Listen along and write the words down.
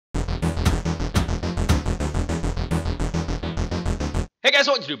Hey guys,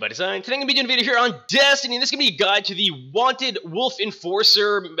 welcome to New Buddy Design. Today I'm going to be doing a video here on Destiny, and this is going to be a guide to the Wanted Wolf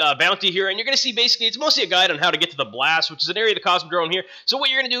Enforcer bounty here, and you're going to see basically, it's mostly a guide on how to get to the Blast, which is an area of the Cosmodrome here. So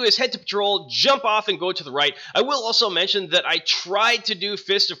what you're going to do is head to patrol, jump off, and go to the right. I will also mention that I tried to do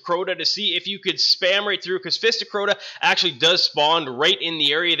Fist of Crota to see if you could spam right through, because Fist of Crota actually does spawn right in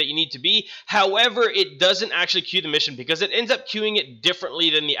the area that you need to be. However, it doesn't actually queue the mission, because it ends up queuing it differently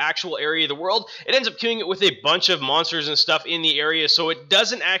than the actual area of the world. It ends up queuing it with a bunch of monsters and stuff in the area, so it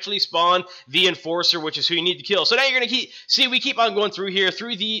doesn't actually spawn the Enforcer, which is who you need to kill. So now you're going to see we keep on going through here,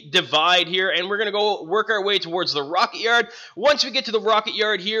 through the divide here, and we're going to go work our way towards the Rocket Yard. Once we get to the Rocket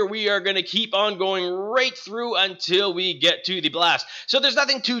Yard here, we are going to keep on going right through until we get to the Blast. So there's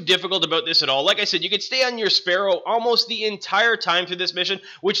nothing too difficult about this at all. Like I said, you could stay on your Sparrow almost the entire time through this mission,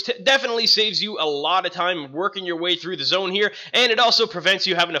 which definitely saves you a lot of time working your way through the zone here, and it also prevents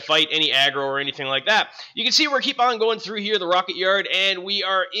you having to fight any aggro or anything like that. You can see we're keep on going through here, the Rocket Yard, and we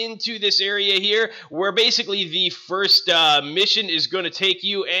are into this area here where basically the first mission is going to take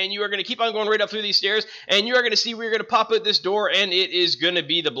you, and you are going to keep on going right up through these stairs, and you are going to see we're going to pop out this door, and it is going to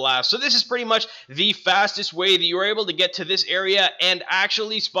be the Blast. So this is pretty much the fastest way that you are able to get to this area and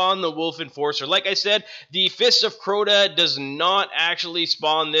actually spawn the Wolf Enforcer. Like I said, the Fist of Crota does not actually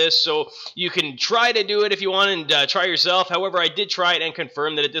spawn this, so you can try to do it if you want and try yourself. However, I did try it and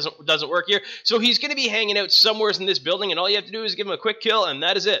confirm that it doesn't work here. So he's going to be hanging out somewhere in this building, and all you have to do is give him a quick kill, and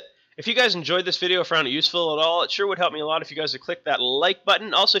that is it. If you guys enjoyed this video or found it useful at all, it sure would help me a lot if you guys would click that like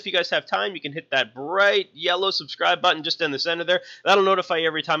button. Also, if you guys have time, you can hit that bright yellow subscribe button just in the center there. That'll notify you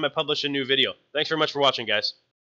every time I publish a new video. Thanks very much for watching, guys.